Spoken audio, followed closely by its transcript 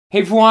Hey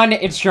everyone,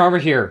 it's Charmer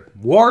here.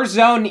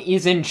 Warzone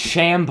is in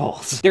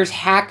shambles. There's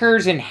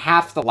hackers in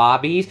half the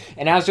lobbies,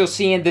 and as you'll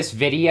see in this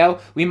video,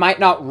 we might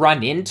not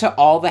run into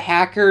all the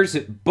hackers,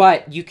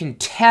 but you can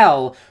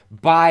tell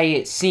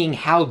by seeing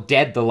how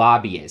dead the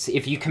lobby is.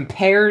 If you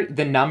compare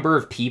the number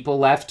of people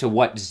left to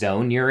what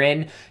zone you're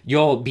in,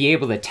 you'll be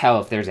able to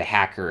tell if there's a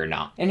hacker or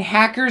not. And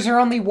hackers are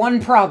only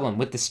one problem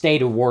with the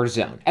state of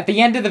Warzone. At the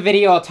end of the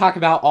video, I'll talk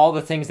about all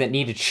the things that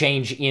need to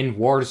change in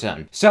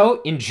Warzone.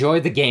 So,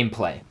 enjoy the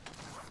gameplay.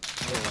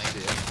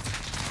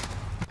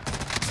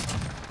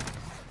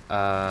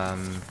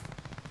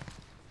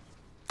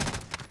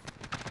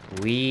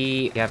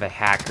 We have a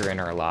hacker in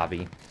our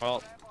lobby.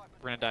 Well,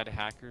 we're gonna die to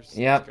hackers.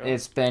 Yep,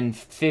 it's been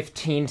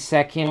 15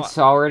 seconds,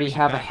 already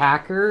have a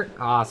hacker.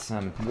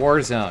 Awesome.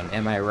 Warzone,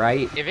 am I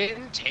right? If it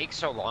didn't take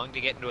so long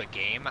to get into a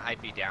game,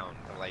 I'd be down.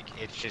 But, like,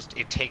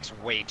 it takes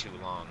way too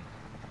long.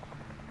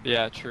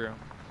 Yeah, true.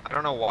 I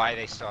don't know why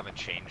they still haven't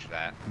changed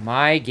that.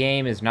 My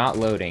game is not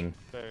loading.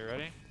 Okay, you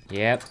ready?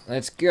 Yep,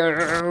 let's go.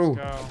 Let's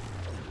go.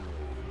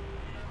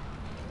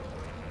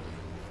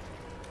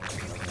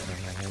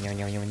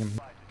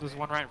 There's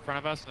one right in front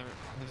of us, and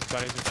his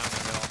buddies are down the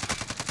hill.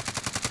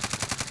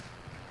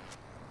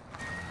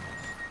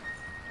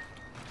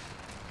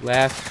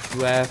 Left,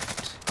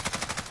 left.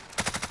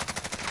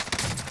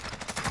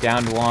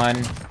 Down one.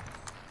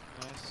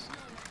 Nice.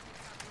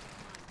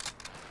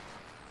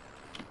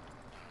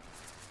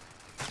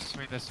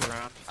 Swing this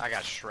around. I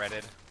got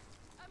shredded.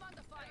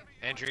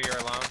 Andrew, you're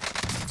alone.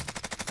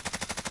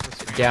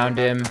 Downed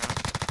him.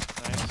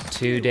 Nice.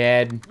 2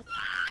 dead.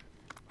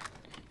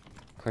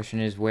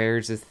 Question is,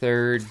 where's the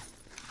third?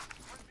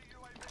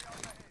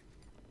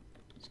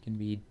 It's gonna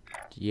be,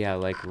 yeah,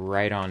 like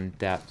right on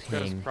that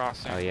ping.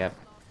 Oh, yep.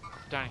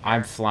 Down here.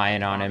 I'm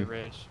flying on him.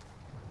 Ridge.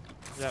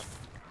 Yep.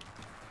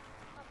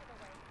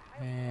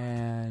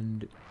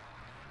 And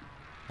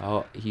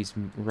oh, he's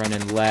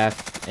running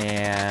left,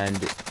 and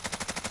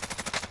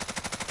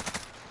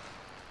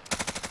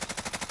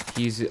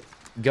he's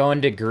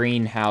going to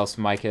greenhouse,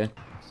 Micah.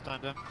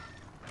 Stunned him.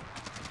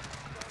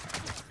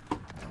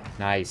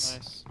 Nice.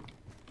 Nice.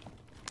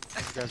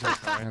 You guys are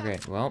fine. Okay,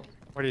 well,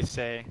 What do you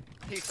say?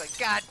 He's like,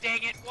 God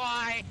dang it,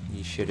 why?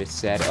 you should have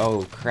said,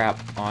 oh crap,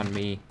 on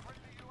me.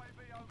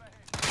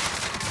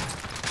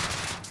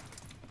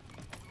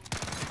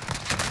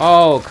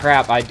 Oh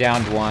crap, I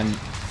downed one.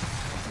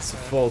 It's a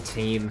full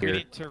team We here.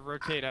 need to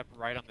rotate up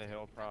right on the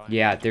hill, probably.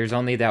 Yeah, there's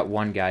only that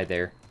one guy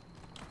there.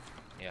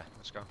 Yeah,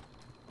 let's go.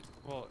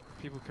 Well,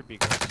 people could be.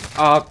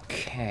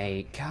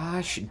 Okay,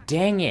 gosh,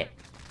 dang it.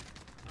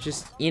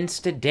 Just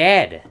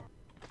insta-dead.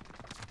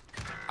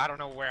 I don't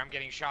know where I'm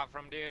getting shot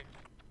from, dude.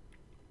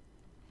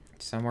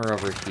 Somewhere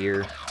over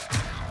here.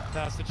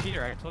 That's the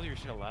cheater. I told you we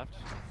should have left.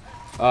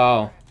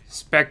 Oh,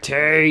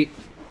 spectate.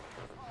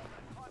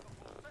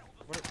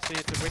 What, see,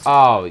 it's a waste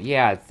Oh,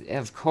 yeah,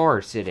 of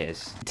course it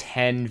is.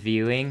 10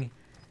 viewing.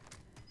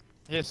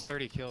 He has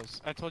 30 kills.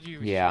 I told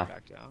you we Yeah. should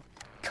back down.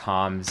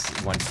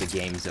 Comms once the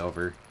game's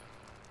over.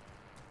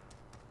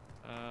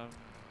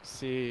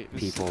 See,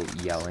 People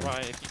yelling. This is why,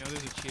 if you know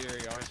there's a cheater,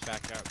 you always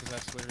back out, because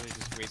that's literally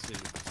just wasted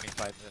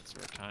 25 minutes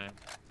of our time.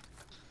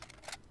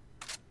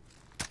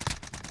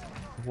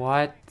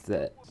 What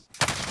the?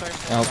 Sorry,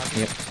 Oh,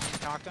 yep.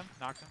 Knocked him,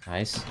 knocked him.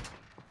 Nice.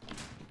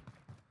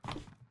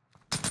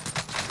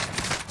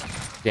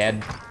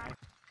 Dead.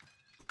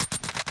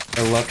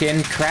 They're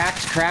looking.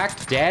 Cracked,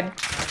 cracked, dead.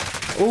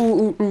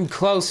 Ooh, ooh, ooh,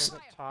 close.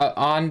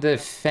 On the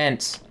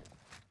fence.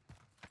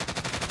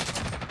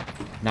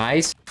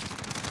 Nice.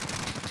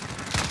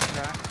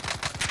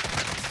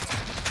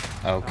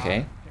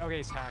 Okay. Okay,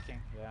 he's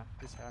hacking. Yeah,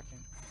 he's hacking.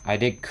 I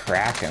did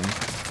crack him.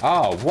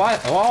 Oh, what?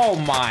 Oh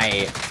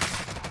my.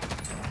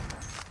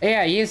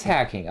 Yeah, he is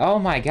hacking. Oh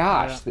my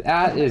gosh.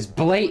 That is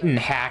blatant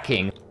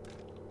hacking.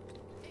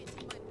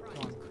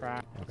 Go on,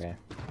 crack. Okay.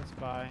 Let's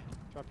buy.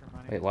 Drop your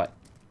money. Wait, what?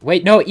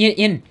 Wait, no,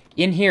 in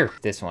here.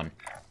 This one.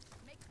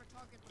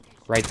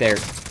 Right there.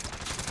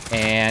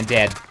 And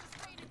dead.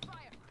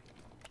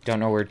 Don't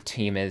know where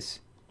team is.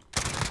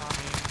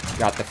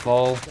 Got the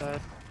full.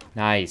 Dead.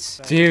 Nice.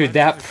 Dude,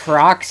 that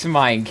prox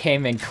mine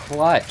came in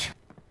clutch.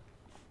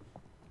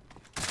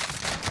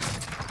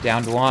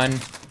 Downed one.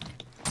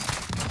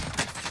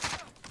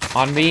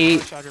 On me.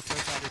 Push, out your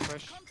push, out your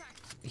push.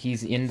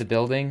 He's in the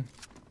building.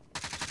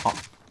 Oh.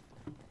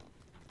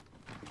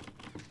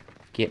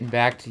 Getting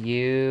back to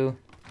you.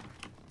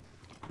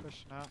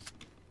 Push now.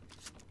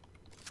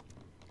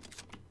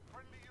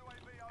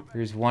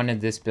 There's one in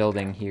this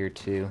building here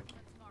too.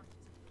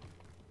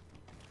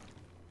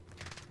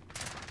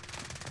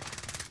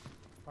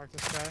 Mark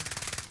this guy.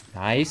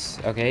 Nice.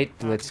 Okay,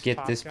 let's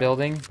get this Top guy.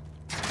 building.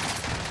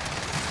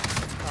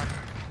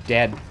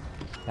 Dead.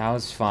 That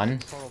was fun.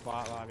 Total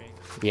bot lobby.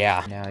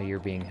 Yeah. Now you're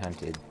being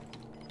hunted.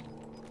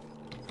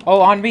 Oh,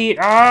 on me!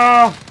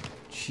 Ah!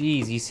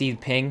 Jeez, you see the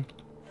ping?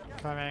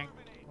 Coming.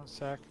 1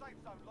 sec.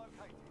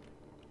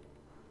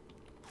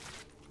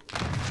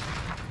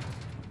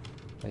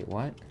 Wait,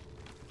 what?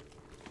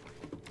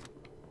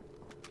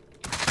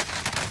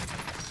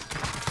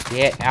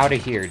 Get out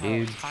of here,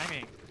 dude.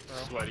 Timing,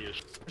 bro.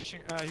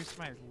 Pushing, he's to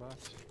my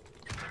left.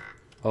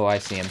 Oh, I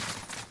see him.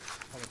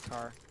 By the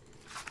car.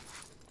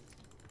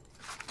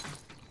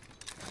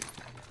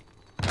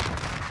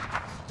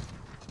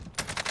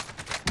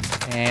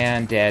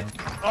 And dead.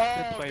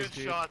 Good plays,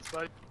 dude. shots,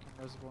 bud.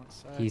 Invisible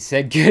inside. He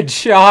said good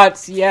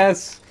shots,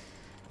 yes.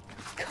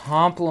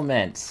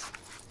 Compliments.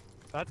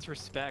 That's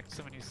respect,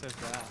 someone who says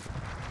that.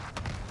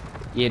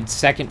 In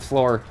second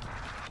floor.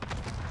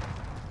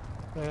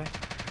 Okay.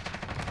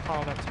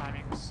 Oh, that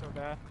timing was so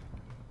bad.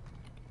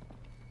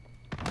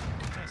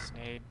 Nice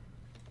nade.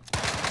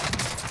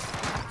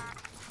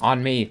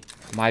 On me.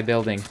 My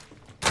building.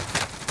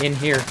 In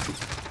here.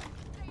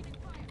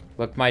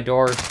 Look, my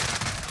door.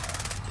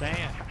 Damn,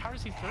 how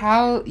does he throw?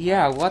 How?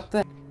 Yeah, what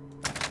the?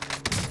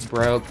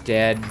 Broke,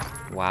 dead.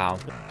 Wow.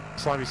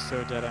 This lobby's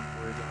so dead,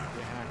 I'm worried that I'm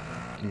gonna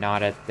hacked.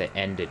 Not at the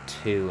end of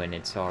 2 and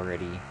it's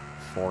already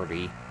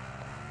 40.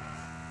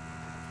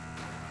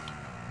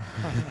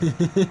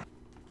 I've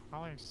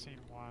only seen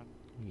one.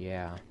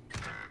 Yeah.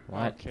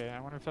 What? Okay, I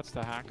wonder if that's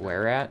the hacker.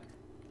 Where at?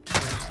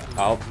 There's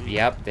the Oh, UAV.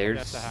 yep, Maybe there's...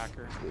 That's the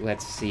hacker.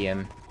 Let's see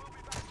him.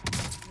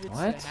 It's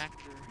What? The hacker.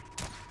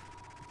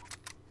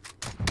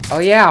 Oh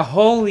yeah,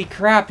 holy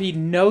crap, he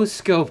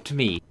no-scoped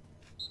me.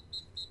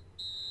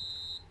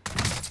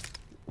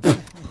 The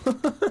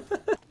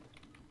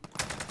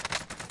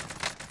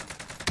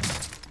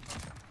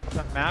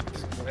map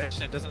is glitched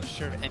and it doesn't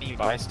show any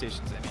buy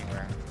stations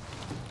anywhere.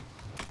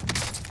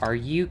 Are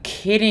you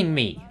kidding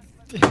me?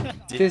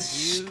 This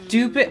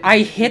stupid... I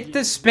hit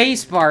the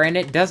space bar and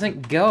it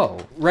doesn't go.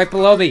 Right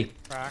below me.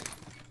 Crack.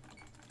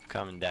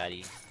 Coming,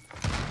 daddy.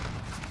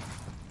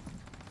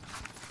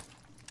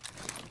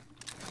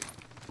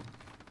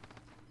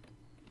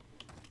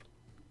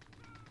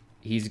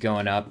 He's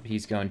going up.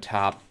 He's going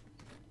top.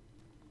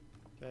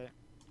 Okay.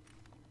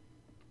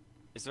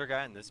 Is there a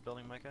guy in this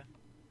building, Micah?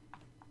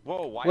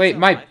 Whoa, why Wait, is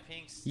my...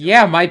 ping still...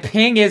 Yeah, my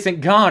ping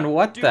isn't gone.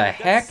 What Dude, the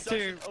that's heck? such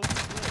an open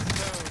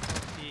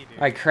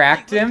I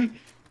cracked him.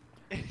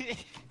 glitch.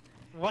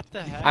 What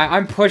the heck?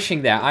 I'm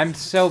pushing that. I'm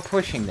so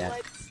pushing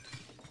that.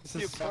 This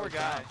Dude, is so poor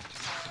guy. dumb.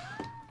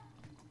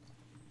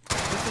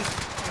 This is...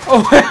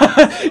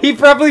 Oh, he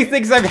probably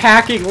thinks I'm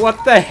hacking.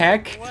 What the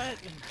heck? What?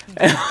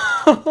 Dude,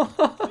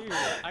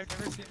 I've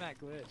never seen that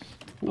glitch.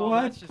 Oh,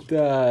 What that's just...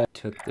 the?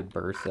 Took the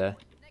Bertha.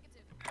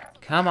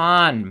 Come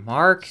on,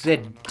 Mark the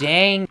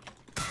dang.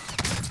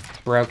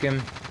 Broke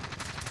him.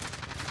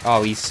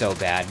 Oh, he's so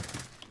bad.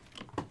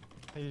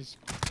 He's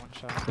one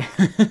shot.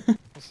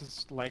 This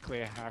is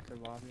likely a hacker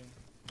lobby.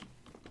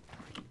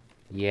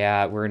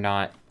 Yeah, we're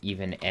not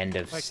even end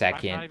of Like, I'm not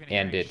second, even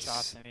and hearing it's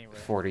shots anywhere.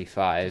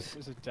 45. This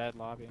is a dead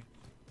lobby.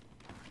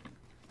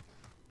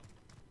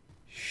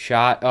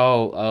 Shot.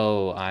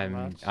 Oh,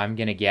 Left. I'm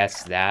gonna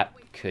guess that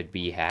could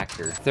be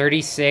hacker.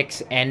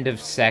 36, end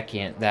of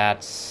second.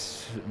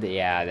 That's,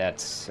 yeah,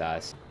 that's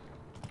sus.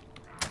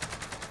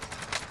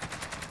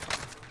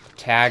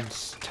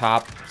 Tagged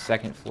top,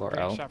 second floor.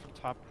 Great Oh, shot from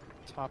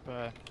top,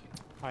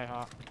 high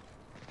hop.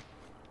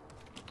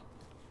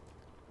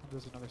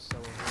 There's another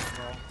solo here as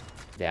well.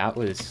 that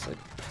was like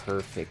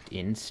perfect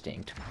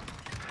instinct.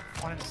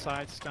 One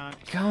inside stun.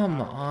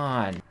 Come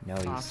on. No,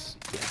 he's. Tops.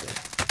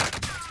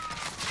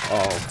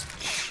 Oh,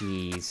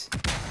 jeez.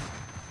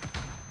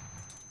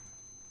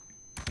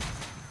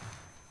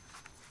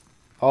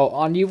 Oh,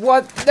 on you.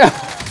 What? No.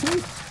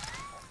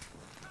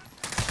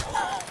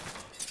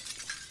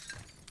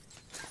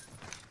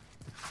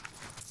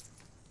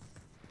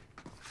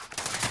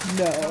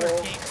 No.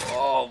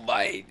 Oh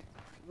my.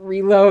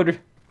 Reload.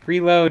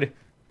 Reload.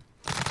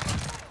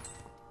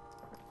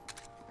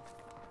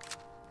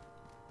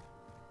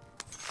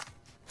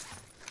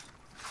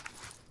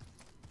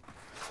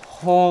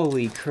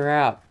 Holy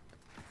crap.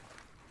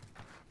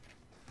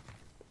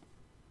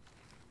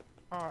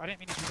 Oh, I didn't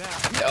mean to do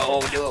that. No.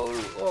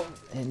 Oh.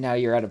 And now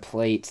you're out of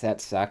plates.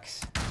 That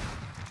sucks.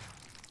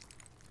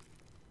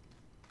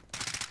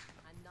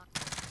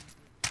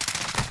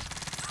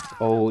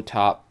 Oh,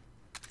 top.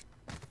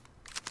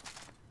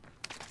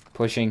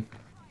 Pushing.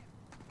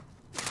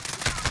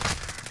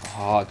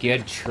 Oh,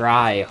 good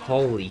try.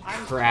 Holy I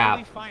was crap.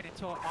 totally fine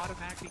until it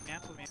automatically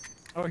mantled me.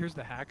 Oh, here's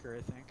the hacker,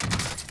 I think.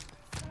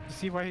 You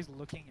see why he's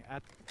looking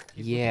at...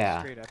 He's Yeah.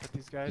 looking straight up at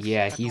these guys?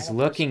 Yeah, A he's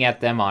normal looking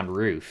at them on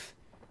roof.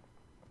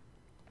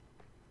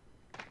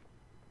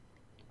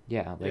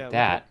 Yeah, like Yeah,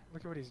 that.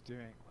 Look at what he's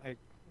doing. Like,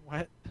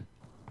 what?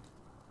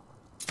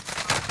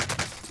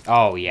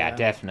 Oh, yeah, Yeah.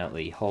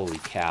 definitely. Holy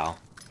cow.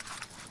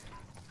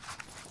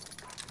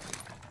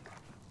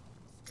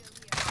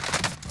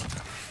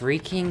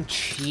 Freaking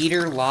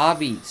cheater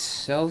lobby.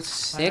 So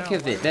sick know,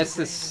 of why it. would That's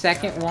they the bring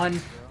second that one.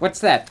 up, bro? What's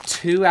that?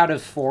 2 out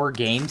of 4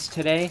 games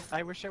today?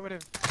 I wish I would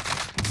have...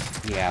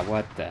 Yeah,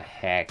 what the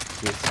heck?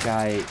 This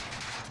guy...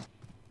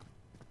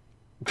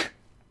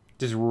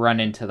 just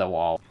run into the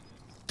wall.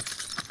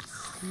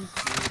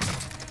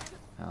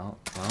 Oh,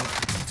 well.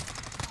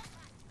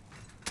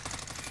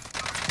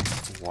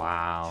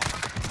 Wow.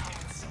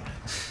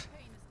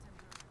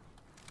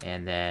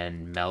 And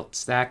then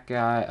melts that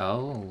guy.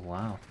 Oh,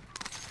 wow.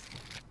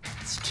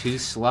 It's too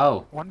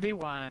slow.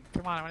 1v1.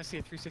 Come on, I want to see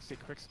a 360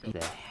 quick scope.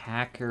 The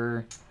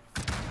hacker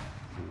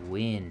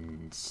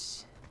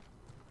wins.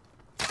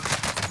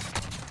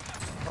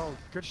 Oh,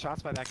 good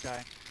shots by that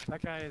guy.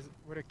 That guy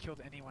would have killed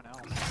anyone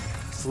else.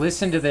 Let's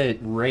listen to the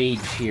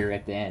rage here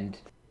at the end.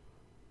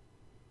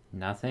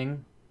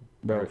 Nothing?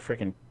 Bro,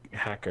 freaking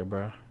hacker,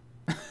 bro.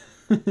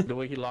 The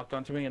way he locked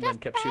onto me and then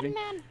kept shooting.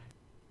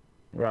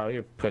 Bro,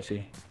 you're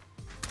pussy.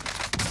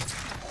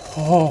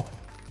 Oh,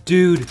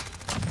 dude.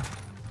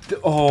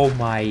 Oh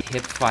my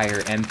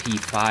hipfire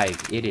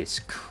MP5. It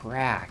is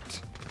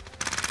cracked.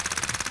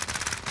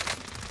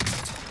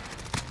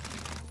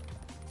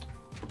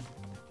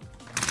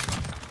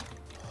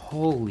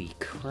 Holy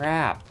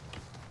crap.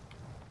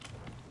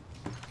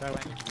 Guy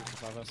landing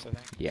above us, I think.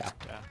 Yeah.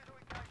 Yeah.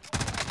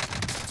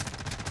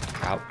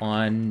 Got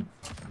one.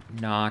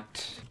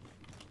 Knocked.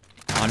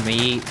 On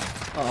me.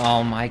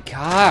 Oh my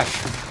gosh.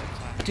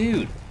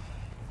 Dude.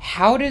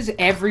 How does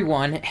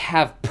everyone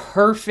have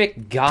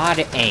perfect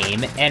god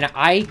aim and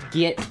I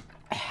get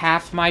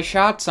half my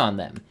shots on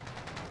them?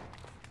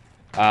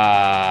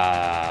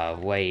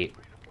 Wait.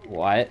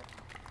 What?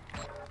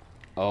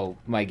 Oh,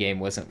 my game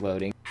wasn't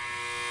loading.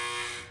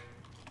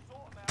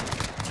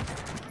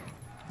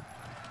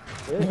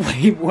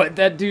 Wait, what?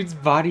 That dude's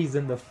body's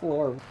in the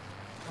floor.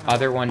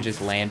 Other one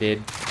just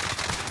landed.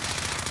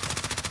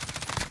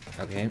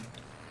 Okay.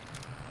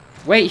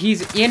 Wait,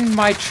 he's in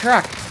my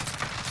truck.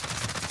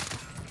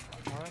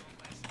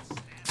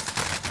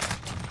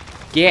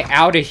 Get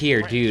out of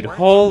here, dude.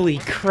 Holy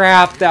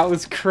crap, that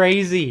was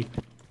crazy.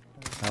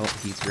 Oh,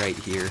 he's right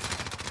here.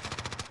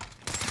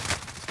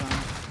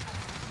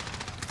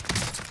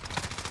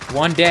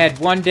 One dead,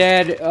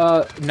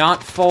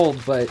 not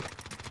fold, but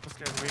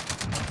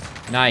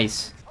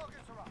nice.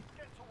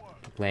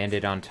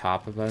 Landed on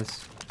top of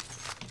us.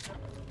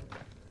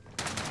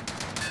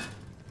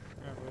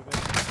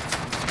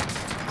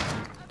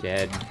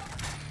 Dead.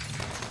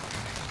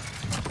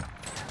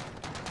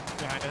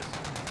 Behind us.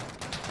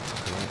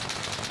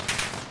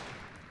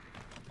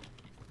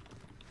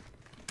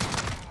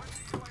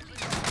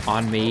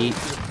 On me.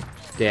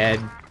 Dead.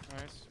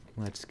 Nice.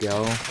 Let's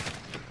go.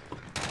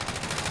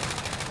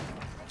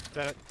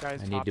 That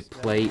guy's I need to top's dead.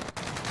 plate.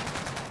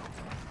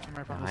 Come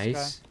right from this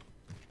Nice.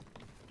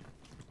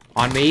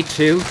 On me,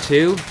 two.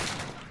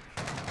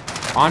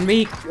 On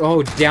me.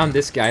 Oh, down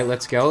this guy.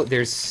 Let's go.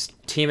 There's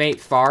teammate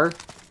far.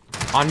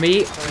 On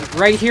me.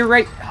 Right here,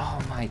 right.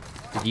 Oh my.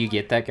 Did you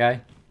get that guy?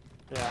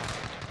 Yeah.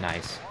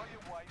 Nice.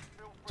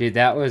 Dude,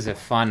 that was a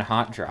fun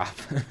hot drop.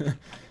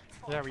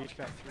 Yeah, we each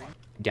got 3.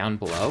 Down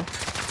below.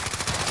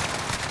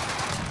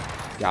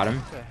 Got him.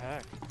 What the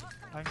heck?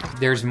 I think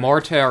There's more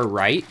to our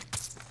right.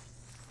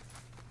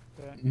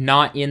 Yeah.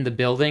 Not in the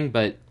building,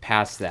 but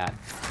past that.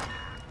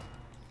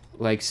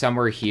 Like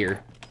somewhere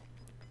here.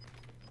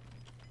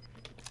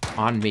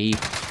 On me.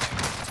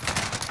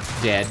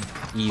 Dead.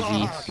 Easy.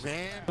 Oh,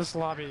 this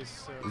lobby is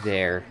so...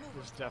 There.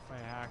 There's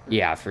definitely a hacker.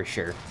 Yeah, for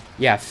sure.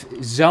 Yeah,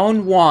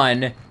 Zone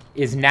 1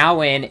 is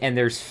now in, and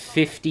there's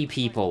 50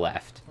 people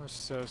left. We're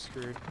so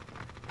screwed.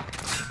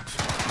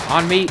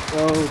 On me.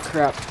 Oh,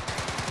 crap.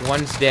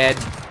 One's dead.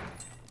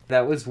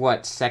 That was,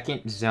 what,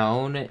 second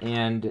zone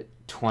and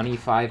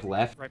 25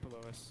 left? Right below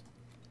us.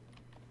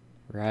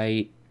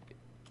 Right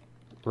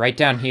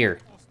down here.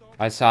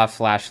 I saw a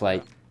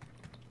flashlight.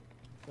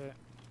 Yeah.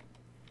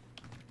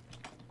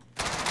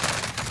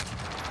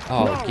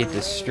 Oh, No get way.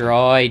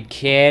 destroyed,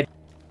 kid.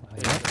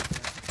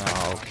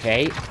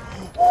 Okay.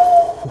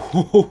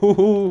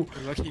 You're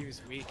lucky he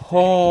was weak.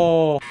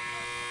 Oh.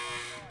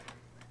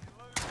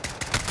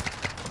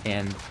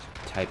 And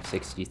Type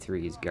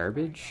 63 is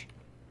garbage.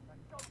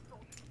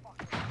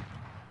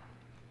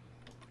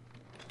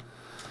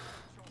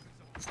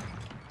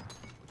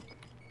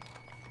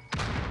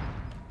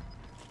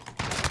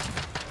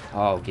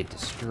 Oh, get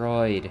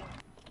destroyed.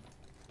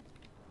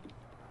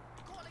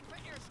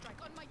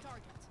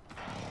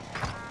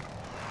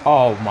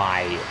 Oh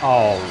my.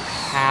 Oh,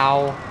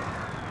 how?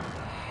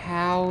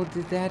 How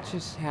did that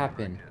just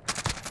happen?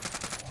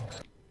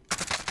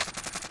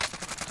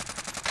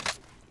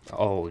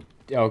 Oh,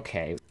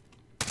 okay.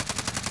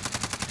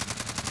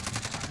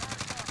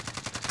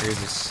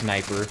 There's a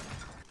sniper.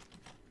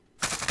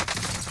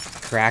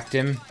 Cracked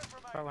him.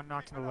 Got one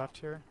knocked to the left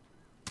here.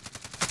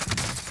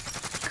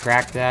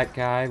 Cracked that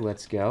guy.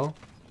 Let's go.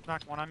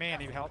 Knocked one on me. I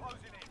need help.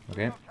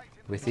 Okay.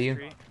 With There's you.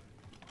 3.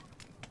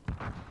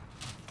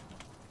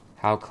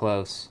 How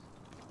close?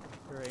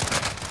 Great.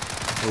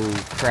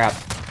 Oh, crap.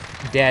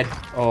 Dead.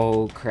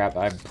 Oh, crap.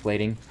 I'm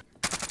plating.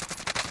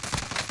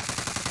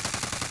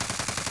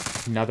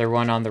 Another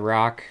one on the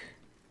rock.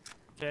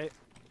 Okay.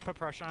 Put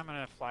pressure on him. I'm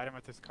gonna fly him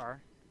with this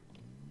car.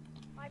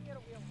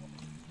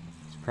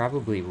 It's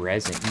probably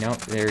resin. Nope,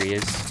 there he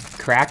is.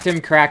 Cracked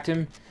him, cracked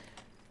him.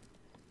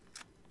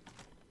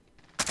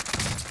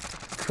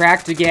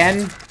 Cracked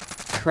again.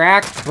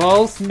 Cracked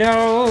both.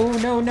 No,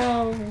 no,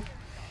 no.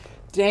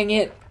 Dang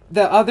it.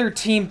 The other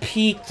team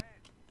peeked.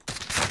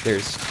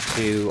 There's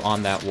 2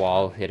 on that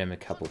wall. Hit him a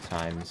couple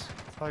times.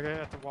 Like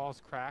at the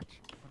wall's cracked.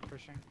 I'm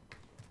pushing.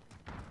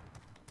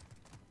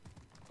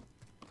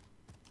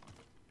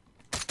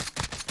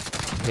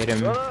 Hit him.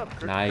 Shut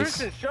up, Nice.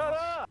 Christian, shut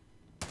up!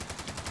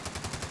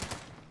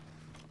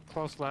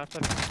 Close left. I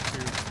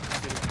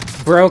think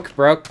two. Broke.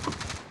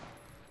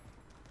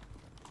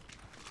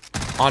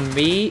 On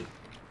me.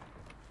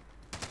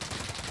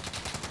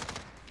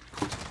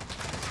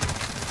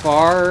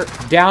 Far.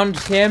 Downed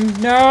him.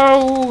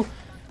 No!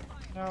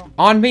 No.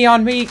 On me.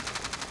 Yeah.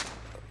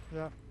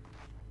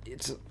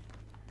 It's...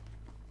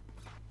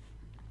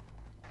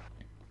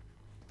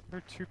 There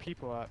are two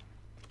people at.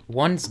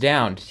 One's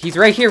downed. He's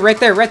right here, right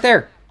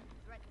there.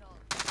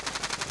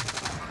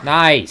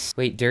 Nice.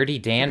 Wait, Dirty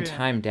Dan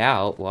timed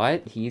out.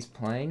 What? He's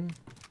playing?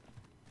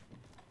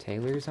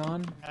 Taylor's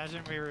on?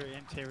 Imagine we were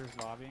in Taylor's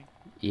lobby.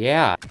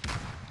 Yeah.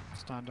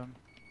 Stunned him.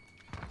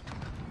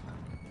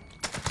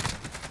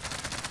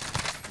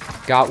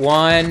 Got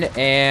one,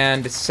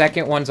 and the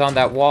second one's on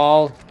that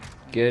wall.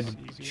 Good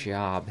Easy.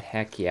 job.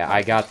 Heck yeah,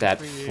 I got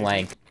that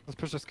flank. Let's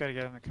push this guy to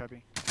get in the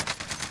cubby.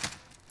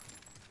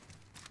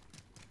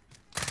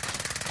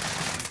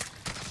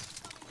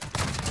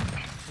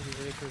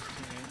 Maybe wait for his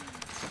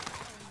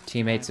teammate.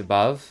 Teammates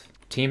above.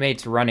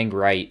 Teammates running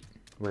right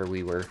where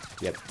we were.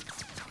 Yep.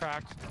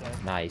 Cracked.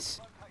 Dead.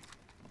 Nice.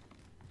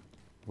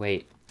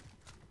 Wait.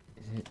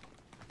 Is it...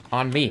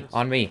 On me.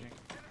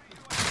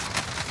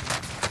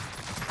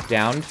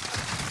 Downed.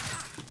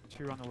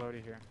 Two on the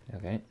loadie here.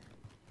 Okay.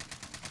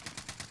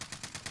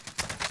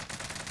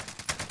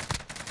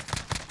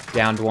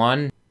 Downed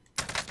one.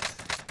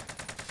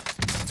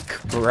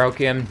 Broke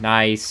him.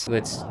 Nice.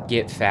 Let's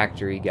get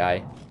factory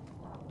guy.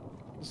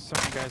 There's so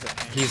many guys at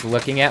me. He's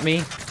looking at me.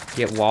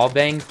 Get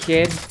wallbang,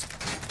 kid.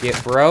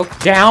 Get broke.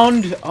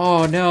 Downed!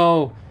 Oh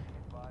no.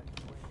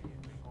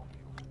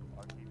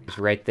 He's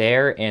right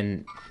there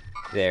and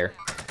there.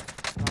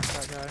 Knocked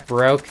that guy.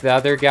 Broke the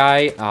other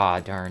guy. Ah,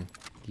 darn.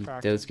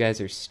 Cracked. Those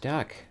guys are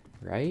stuck,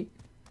 right?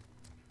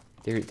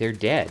 They're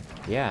dead.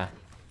 Yeah.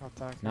 Got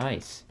that guy.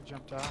 Nice.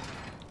 Jumped out.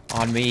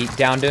 On me.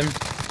 Downed him.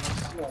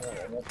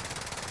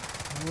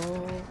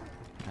 Oh.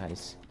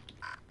 Nice.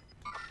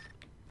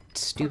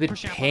 Stupid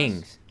Pushing up on us.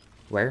 pings.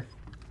 Where?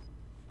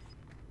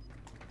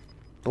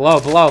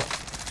 Below.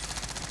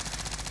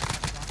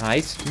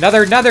 Nice.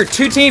 Another.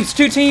 Two teams.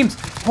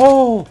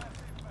 Oh.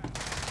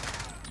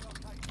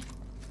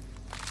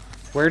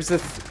 Where's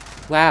the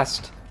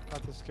last?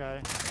 Got this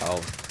guy. Oh,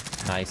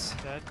 nice.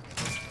 Dead.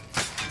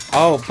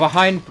 Oh,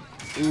 behind.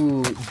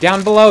 Ooh,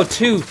 down below.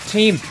 Team.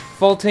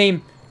 Full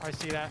team. I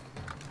see that.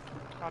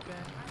 Hop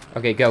in.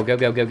 Okay, go.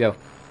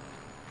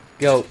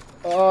 Go.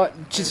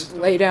 Just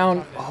lay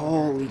down.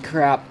 Holy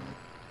crap.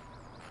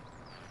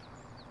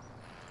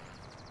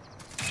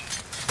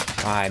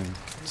 I'm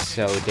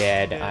so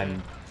dead.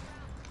 I'm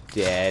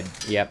dead.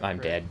 Yep, I'm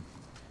dead.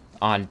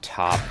 On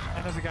top.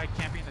 And there's a guy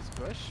camping in this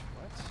bush.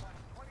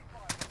 What?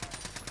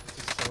 Is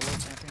he solo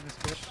camping in this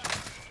bush?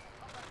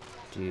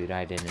 Dude,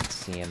 I didn't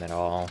see him at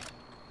all.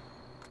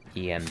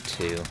 EM2.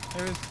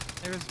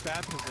 There was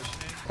bad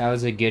positioning. That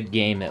was a good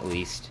game at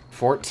least.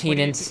 14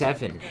 and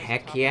 7.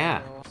 Heck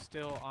yeah.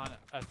 Still on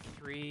a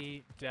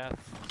 3-death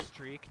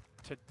streak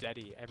to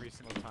Deady every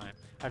single time.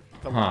 The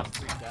Huh. last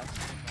 3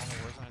 deaths in normal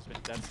Warzone has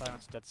been dead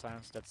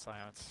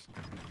silence.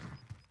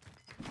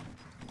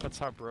 That's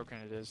how broken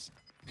it is.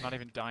 I'm not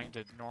even dying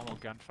to normal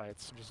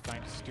gunfights. I'm just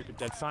dying to stupid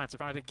dead silence. I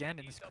found it again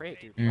in this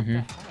crate, dude. What the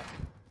heck?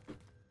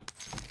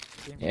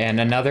 And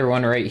another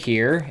one right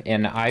here,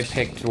 and I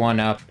picked one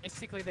up.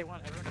 Basically, they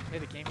want everyone to play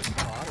the game with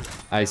the audio.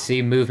 I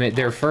see movement.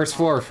 They're first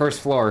floor.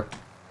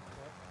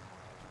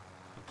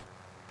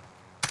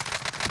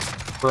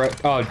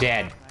 Oh,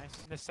 dead. Nice.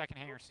 This second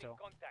hangar still.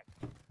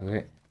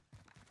 Okay.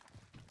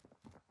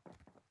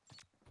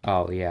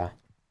 Oh, yeah.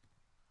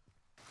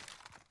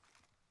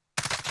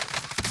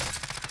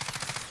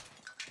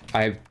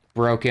 I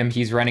broke him.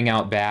 He's running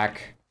out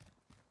back.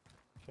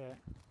 Okay.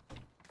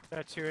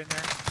 Got 2 in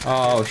there.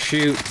 Oh,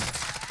 shoot.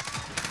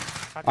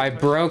 I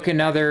broke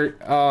another.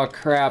 Oh,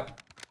 crap.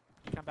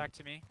 Come back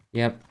to me.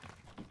 Yep.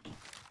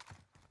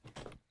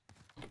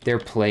 They're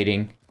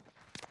plating.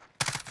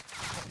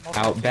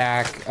 Out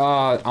back.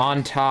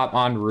 On top,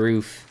 on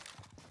roof.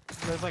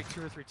 There's like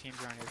 2 or 3 teams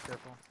around here.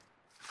 Careful.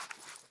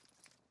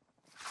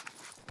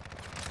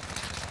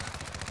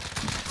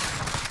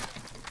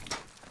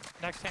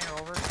 Next hangar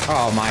over.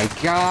 Oh my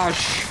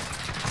gosh.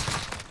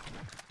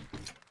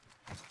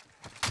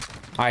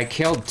 I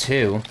killed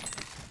 2.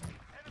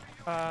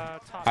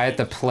 Top I had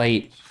the beach.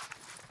 plate.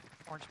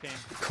 Orange beam.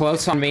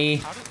 Close on me.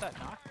 How did that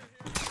knock me?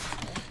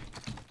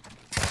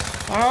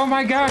 Oh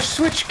my gosh,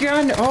 switch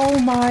gun! Oh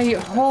my,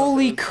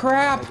 holy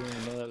crap!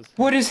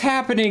 What is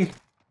happening?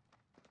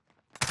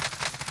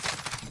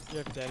 You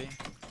have Daddy.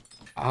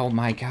 Oh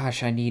my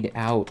gosh, I need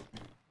out.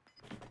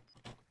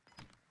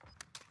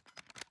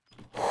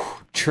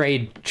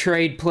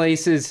 Trade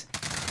places.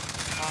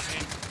 On me.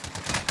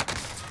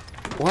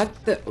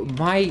 What the?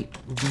 My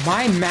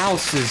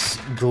mouse is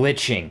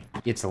glitching.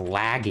 It's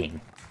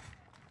lagging.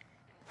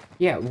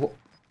 Yeah,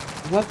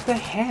 what the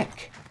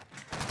heck?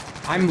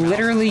 I'm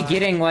literally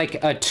getting like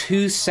a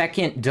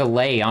 2-second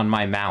delay on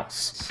my mouse.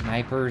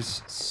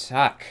 Snipers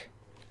suck.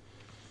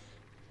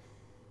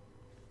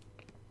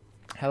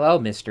 Hello,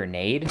 Mr.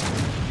 Nade.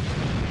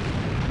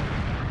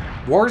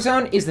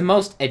 Warzone is the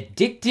most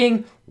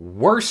addicting,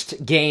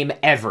 worst game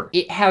ever.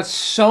 It has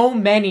so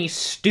many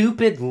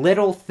stupid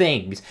little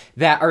things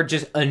that are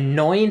just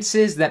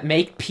annoyances that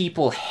make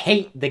people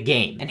hate the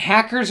game. And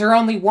hackers are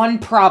only one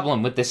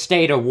problem with the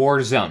state of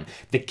Warzone.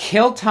 The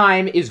kill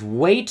time is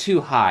way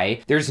too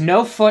high, there's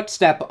no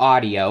footstep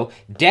audio,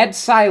 dead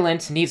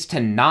silence needs to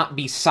not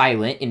be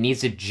silent, it needs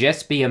to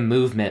just be a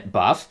movement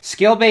buff.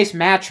 Skill-based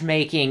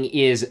matchmaking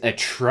is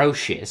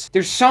atrocious.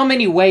 There's so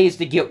many ways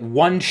to get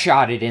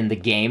one-shotted in the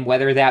game,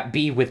 whether that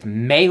be with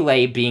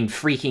melee being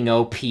freaking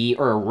OP,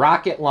 or a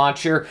rocket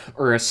launcher,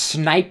 or a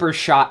sniper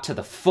shot to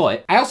the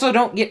foot. I also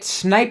don't get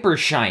sniper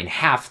shine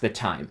half the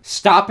time.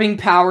 Stopping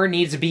power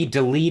needs to be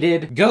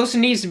deleted. Ghost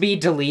needs to be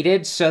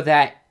deleted so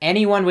that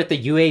anyone with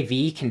the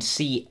UAV can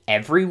see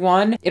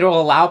everyone.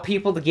 It'll allow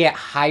people to get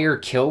higher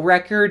kill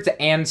records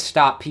and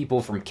stop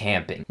people from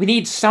camping. We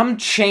need some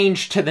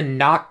change to the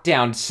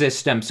knockdown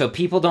system so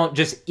people don't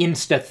just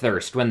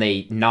insta-thirst when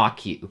they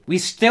knock you. We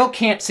still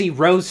can't see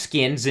rose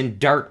skins in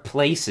dark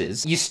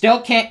places. You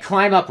still can't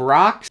climb up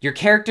rocks. Your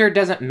character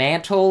doesn't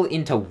mantle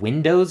into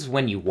windows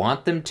when you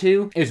want them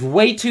to. It's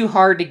way too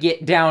hard to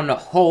get down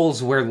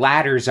holes where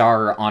ladders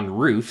are on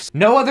roofs.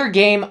 No other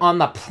game on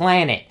the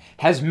planet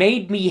has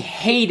made me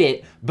hate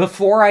it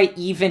before I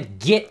even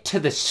get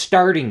to the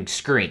starting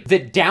screen. The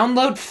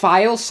download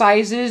file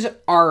sizes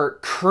are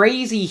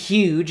crazy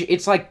huge.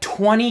 It's like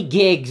 20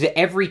 gigs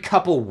every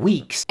couple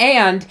weeks.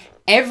 And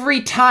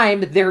every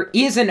time there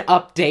is an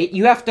update,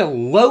 you have to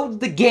load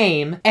the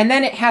game, and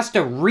then it has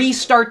to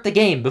restart the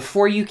game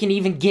before you can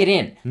even get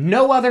in.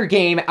 No other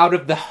game out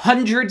of the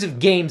hundreds of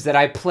games that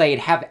I played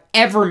have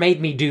ever made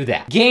me do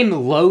that. Game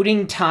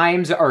loading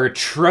times are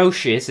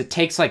atrocious. It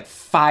takes like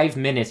 5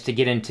 minutes to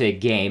get into a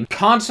game.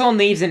 Console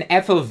needs an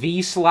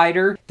FOV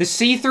slider. The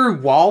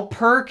see-through wall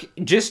perk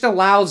just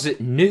allows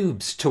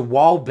noobs to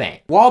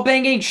wallbang.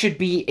 Wallbanging should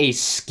be a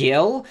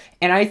skill,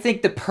 and I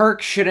think the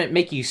perk shouldn't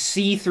make you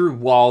see through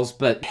walls,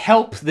 but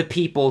help the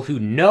people who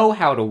know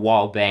how to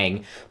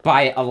wallbang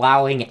by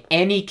allowing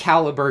any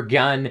caliber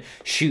gun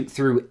shoot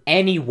through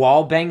any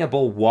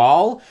wallbangable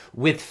wall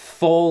with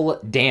full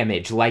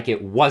damage, like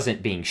it wasn't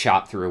being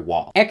shot through a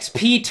wall.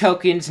 XP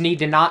tokens need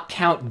to not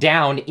count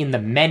down in the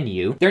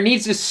menu. There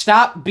needs to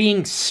stop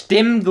being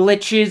stim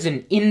glitches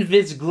and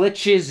invis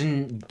glitches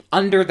and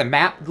under the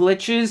map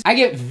glitches. I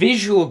get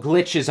visual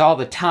glitches all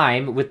the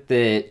time with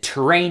the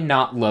terrain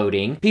not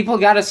loading. People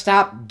gotta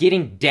stop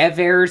getting dev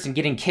errors and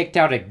getting kicked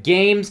out of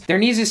games. There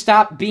needs to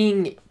stop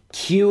being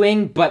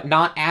queuing, but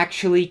not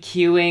actually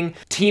queuing.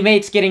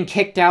 Teammates getting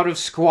kicked out of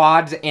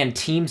squads and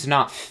teams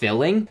not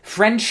filling.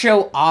 Friends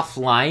show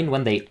offline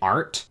when they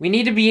aren't. We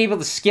need to be able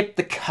to skip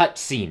the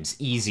cutscenes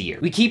easier.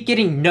 We keep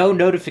getting no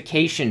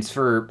notifications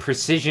for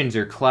precisions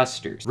or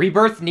clusters.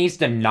 Rebirth needs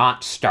to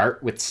not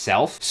start with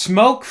self.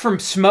 Smoke from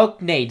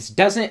smoke nades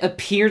doesn't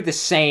appear the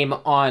same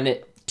on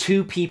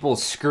two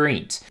people's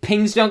screens.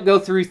 Pings don't go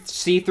through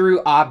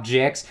see-through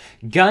objects.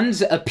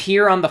 Guns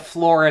appear on the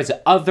floor as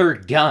other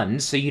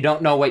guns, so you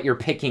don't know what you're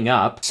picking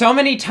up. So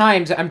many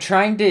times I'm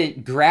trying to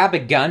grab a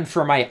gun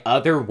for my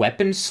other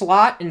weapon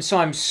slot, and so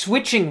I'm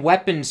switching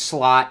weapon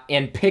slot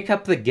and pick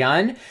up the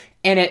gun,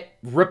 and it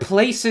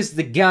replaces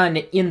the gun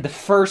in the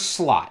first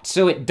slot,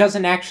 so it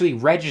doesn't actually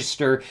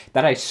register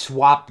that I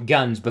swapped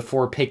guns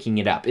before picking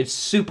it up. It's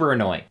super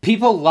annoying.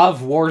 People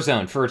love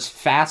Warzone for its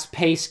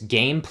fast-paced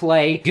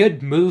gameplay,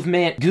 good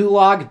movement,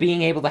 Gulag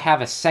being able to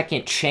have a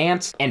second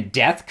chance, and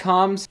death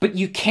comms, but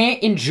you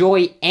can't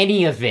enjoy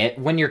any of it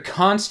when you're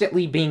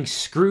constantly being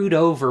screwed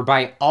over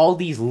by all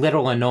these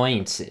little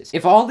annoyances.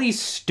 If all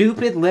these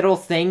stupid little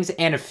things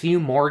and a few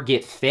more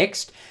get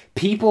fixed,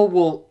 people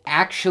will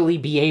actually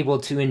be able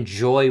to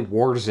enjoy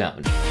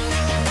Warzone.